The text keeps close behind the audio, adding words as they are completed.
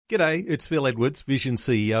G'day, it's Phil Edwards, Vision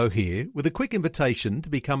CEO here, with a quick invitation to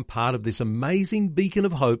become part of this amazing beacon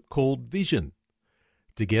of hope called Vision.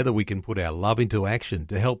 Together we can put our love into action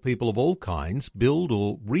to help people of all kinds build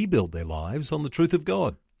or rebuild their lives on the truth of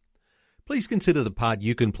God. Please consider the part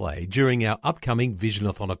you can play during our upcoming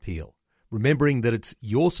Visionathon appeal, remembering that it's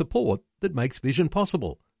your support that makes Vision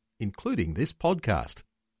possible, including this podcast.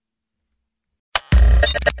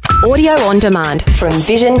 Audio on demand from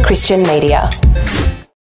Vision Christian Media.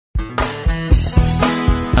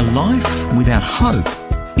 A life without hope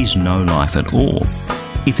is no life at all.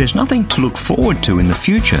 If there's nothing to look forward to in the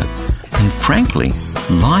future, then frankly,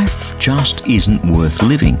 life just isn't worth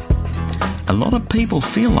living. A lot of people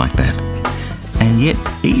feel like that. And yet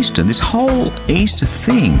Easter, this whole Easter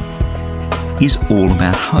thing, is all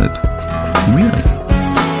about hope. Really.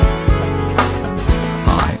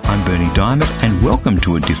 Hi, I'm Bernie Diamond, and welcome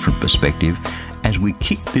to A Different Perspective as we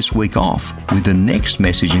kick this week off with the next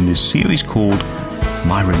message in this series called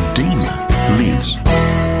My Redeemer Lives.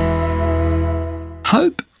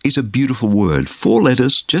 Hope is a beautiful word. 4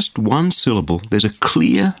 letters, just one syllable. There's a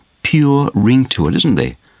clear, pure ring to it, isn't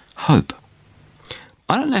there? Hope.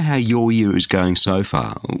 I don't know how your year is going so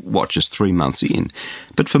far, just 3 months in,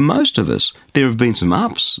 but for most of us, there have been some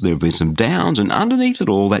ups, there have been some downs, and underneath it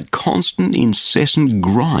all, that constant, incessant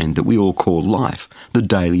grind that we all call life, the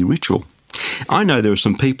daily ritual. I know there are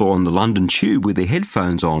some people on the London tube with their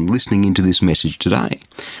headphones on listening into this message today.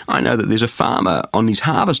 I know that there's a farmer on his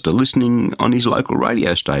harvester listening on his local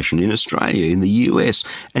radio station in Australia, in the US,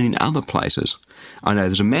 and in other places. I know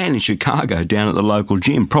there's a man in Chicago down at the local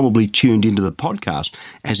gym probably tuned into the podcast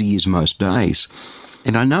as he is most days.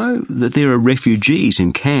 And I know that there are refugees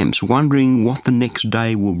in camps wondering what the next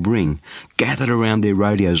day will bring, gathered around their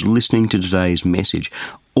radios listening to today's message,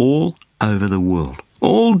 all over the world.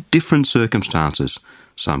 All different circumstances,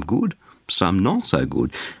 some good, some not so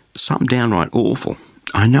good, some downright awful.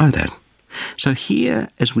 I know that. So here,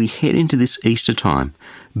 as we head into this Easter time,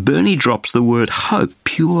 Bernie drops the word hope,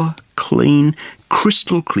 pure, clean,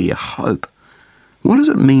 crystal clear hope. What does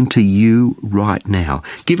it mean to you right now,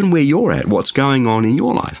 given where you're at, what's going on in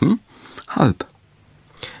your life? Hope.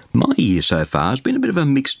 My year so far has been a bit of a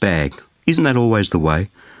mixed bag. Isn't that always the way?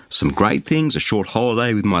 Some great things, a short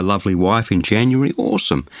holiday with my lovely wife in January,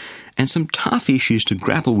 awesome. And some tough issues to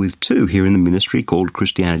grapple with too here in the ministry called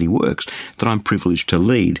Christianity Works that I'm privileged to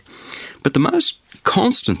lead. But the most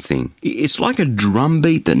constant thing, it's like a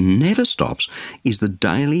drumbeat that never stops, is the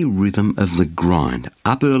daily rhythm of the grind.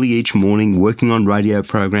 Up early each morning, working on radio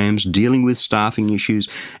programs, dealing with staffing issues,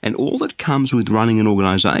 and all that comes with running an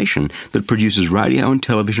organisation that produces radio and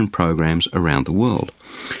television programs around the world.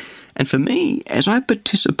 And for me, as I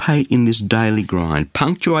participate in this daily grind,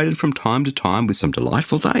 punctuated from time to time with some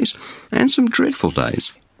delightful days and some dreadful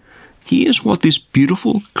days, here's what this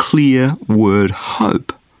beautiful, clear word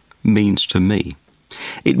hope means to me.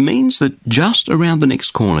 It means that just around the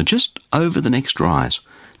next corner, just over the next rise,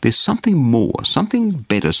 there's something more, something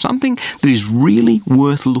better, something that is really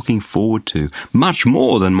worth looking forward to, much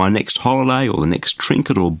more than my next holiday or the next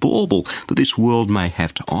trinket or bauble that this world may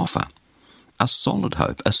have to offer. A solid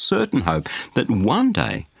hope, a certain hope that one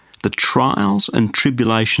day the trials and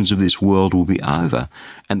tribulations of this world will be over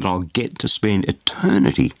and that I'll get to spend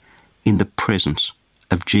eternity in the presence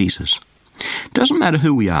of Jesus. It doesn't matter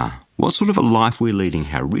who we are, what sort of a life we're leading,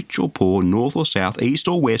 how rich or poor, north or south, east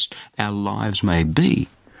or west our lives may be.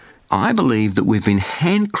 I believe that we've been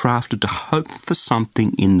handcrafted to hope for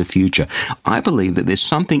something in the future. I believe that there's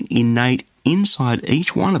something innate inside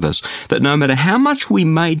each one of us that no matter how much we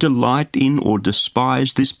may delight in or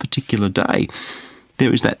despise this particular day,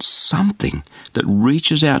 there is that something that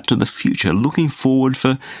reaches out to the future, looking forward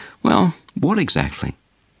for, what exactly?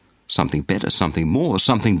 Something better, something more,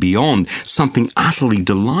 something beyond, something utterly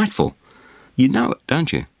delightful. You know it,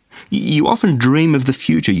 don't you? You often dream of the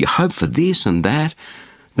future. You hope for this and that.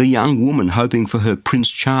 The young woman hoping for her Prince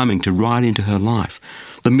Charming to ride into her life.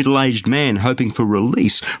 The middle-aged man hoping for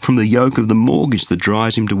release from the yoke of the mortgage that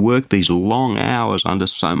drives him to work these long hours under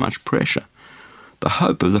so much pressure. The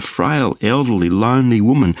hope of the frail, elderly, lonely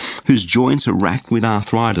woman whose joints are racked with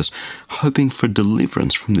arthritis, hoping for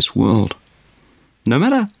deliverance from this world. No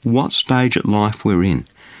matter what stage of life we're in,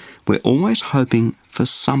 we're always hoping for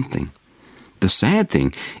something. The sad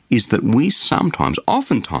thing is that we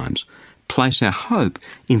oftentimes, place our hope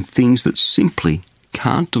in things that simply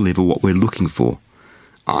can't deliver what we're looking for.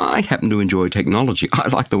 I happen to enjoy technology. I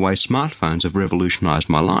like the way smartphones have revolutionised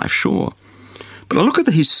my life, sure. But I look at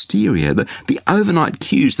the hysteria, the overnight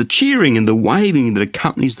queues, the cheering and the waving that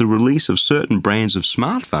accompanies the release of certain brands of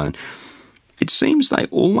smartphone, It seems they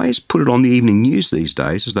always put it on the evening news these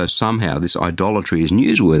days as though somehow this idolatry is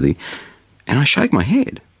newsworthy, and I shake my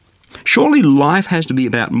head. Surely life has to be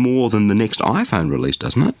about more than the next iPhone release,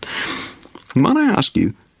 doesn't it? Might I ask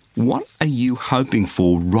you, what are you hoping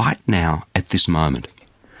for right now at this moment?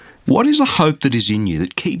 What is the hope that is in you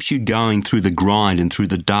that keeps you going through the grind and through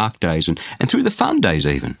the dark days and through the fun days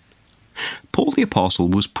even? Paul the Apostle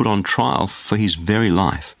was put on trial for his very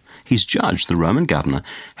life. His judge, the Roman governor,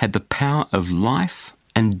 had the power of life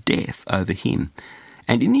and death over him.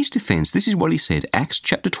 And in his defence, this is what he said, Acts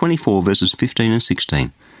chapter 24, verses 15 and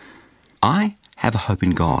 16. I have a hope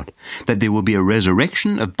in God, that there will be a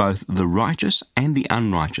resurrection of both the righteous and the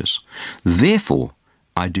unrighteous. Therefore,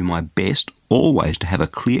 I do my best always to have a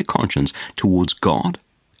clear conscience towards God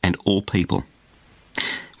and all people.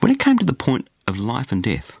 When it came to the point of life and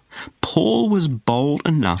death, Paul was bold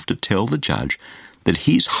enough to tell the judge that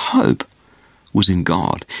his hope was in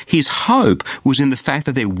God. His hope was in the fact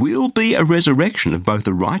that there will be a resurrection of both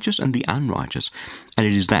the righteous and the unrighteous. And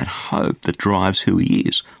it is that hope that drives who he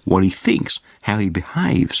is, what he thinks, how he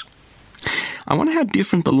behaves. I wonder how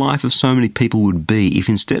different the life of so many people would be if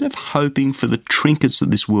instead of hoping for the trinkets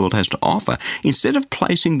that this world has to offer, instead of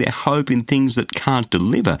placing their hope in things that can't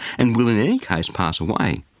deliver and will in any case pass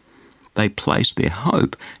away, they placed their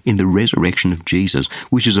hope in the resurrection of Jesus,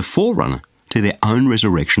 which is a forerunner to their own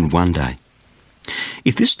resurrection one day.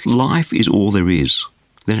 If this life is all there is,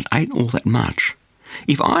 then it ain't all that much.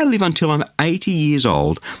 If I live until I'm 80 years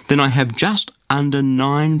old, then I have just under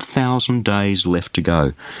 9,000 days left to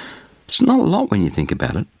go. It's not a lot when you think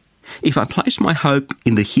about it. If I place my hope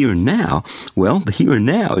in the here and now, well, the here and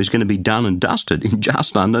now is going to be done and dusted in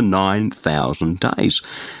just under 9,000 days.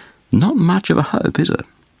 Not much of a hope, is it?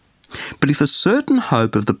 But if the certain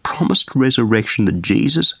hope of the promised resurrection that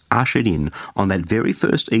Jesus ushered in on that very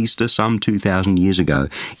first Easter some 2,000 years ago,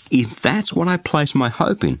 if that's what I place my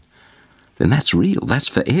hope in, then that's real, that's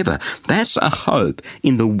forever. That's a hope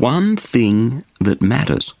in the one thing that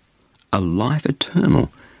matters, a life eternal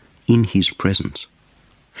in his presence.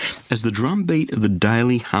 As the drumbeat of the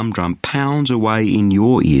daily humdrum pounds away in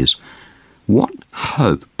your ears, what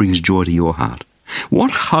hope brings joy to your heart?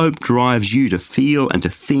 What hope drives you to feel and to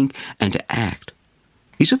think and to act?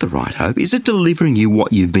 Is it the right hope? Is it delivering you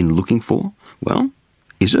what you've been looking for? Well,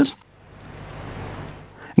 is it?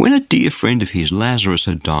 When a dear friend of his, Lazarus,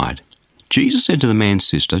 had died, Jesus said to the man's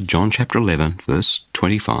sister, John chapter 11, verse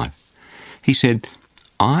 25, he said,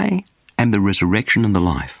 I am the resurrection and the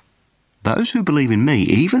life. Those who believe in me,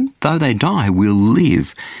 even though they die, will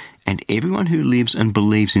live, and everyone who lives and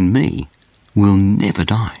believes in me will never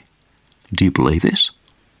die. Do you believe this?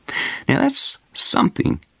 Now that's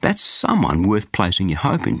something, that's someone worth placing your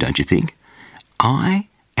hope in, don't you think? I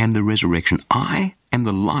am the resurrection, I am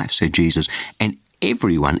the life, said Jesus, and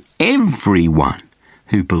everyone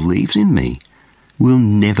who believes in me will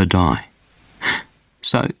never die.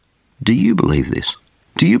 So, do you believe this?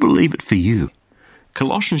 Do you believe it for you?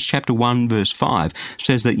 Colossians chapter 1 verse 5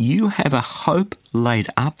 says that you have a hope laid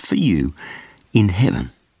up for you in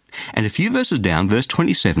heaven. And a few verses down, verse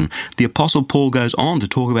 27, the Apostle Paul goes on to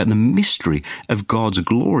talk about the mystery of God's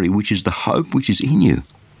glory, which is the hope which is in you.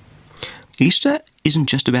 Easter isn't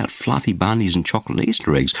just about fluffy bunnies and chocolate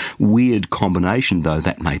Easter eggs, weird combination though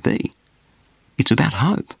that may be. It's about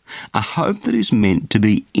hope, a hope that is meant to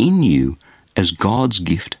be in you as God's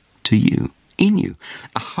gift to you, in you.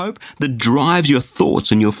 A hope that drives your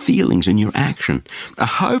thoughts and your feelings and your action. A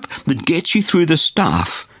hope that gets you through the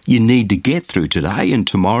stuff you need to get through today and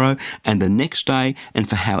tomorrow and the next day and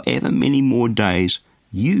for however many more days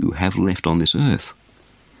you have left on this earth.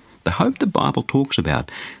 The hope the Bible talks about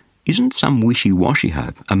isn't some wishy-washy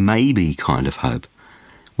hope, a maybe kind of hope.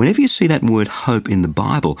 Whenever you see that word hope in the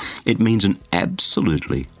Bible, it means an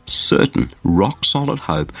absolutely certain, rock-solid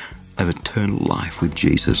hope of eternal life with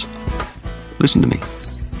Jesus. Listen to me.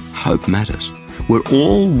 Hope matters. We're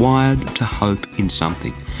all wired to hope in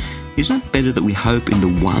something. Isn't it better that we hope in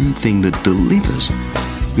the one thing that delivers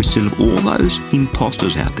instead of all those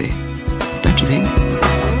imposters out there? Don't you think?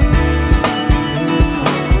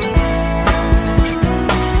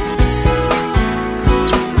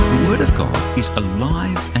 The Word of God is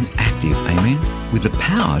alive and active, amen, with the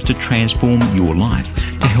power to transform your life,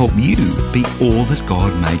 to help you be all that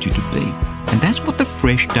God made you to be. And that's what the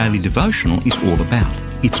Fresh Daily Devotional is all about.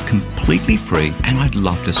 It's completely free and I'd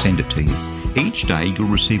love to send it to you. Each day you'll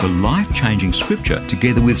receive a life-changing scripture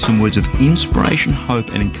together with some words of inspiration, hope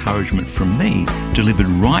and encouragement from me delivered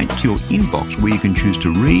right to your inbox where you can choose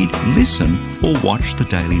to read, listen or watch the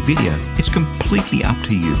daily video. It's completely up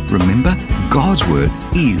to you. Remember, God's Word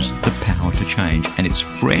is the power to change and it's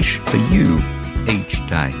fresh for you each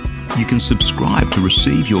day. you can subscribe to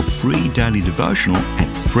receive your free daily devotional at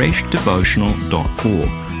freshdevotional.org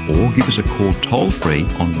or give us a call toll-free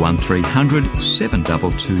on 1300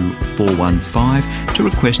 722 415 to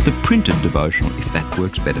request the printed devotional if that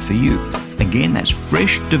works better for you. Again, that's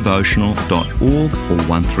freshdevotional.org or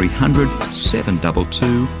 1300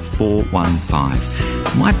 722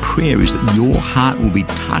 415. My prayer is that your heart will be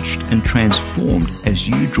touched and transformed as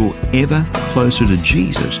you draw ever closer to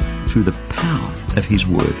Jesus through the power of His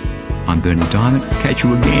Word. I'm Bernie Diamond. Catch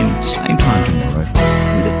you again, same time tomorrow,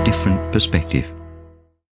 with a different perspective.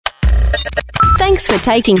 Thanks for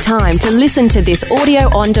taking time to listen to this audio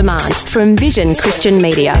on demand from Vision Christian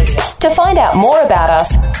Media. To find out more about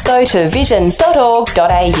us, go to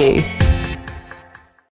vision.org.au.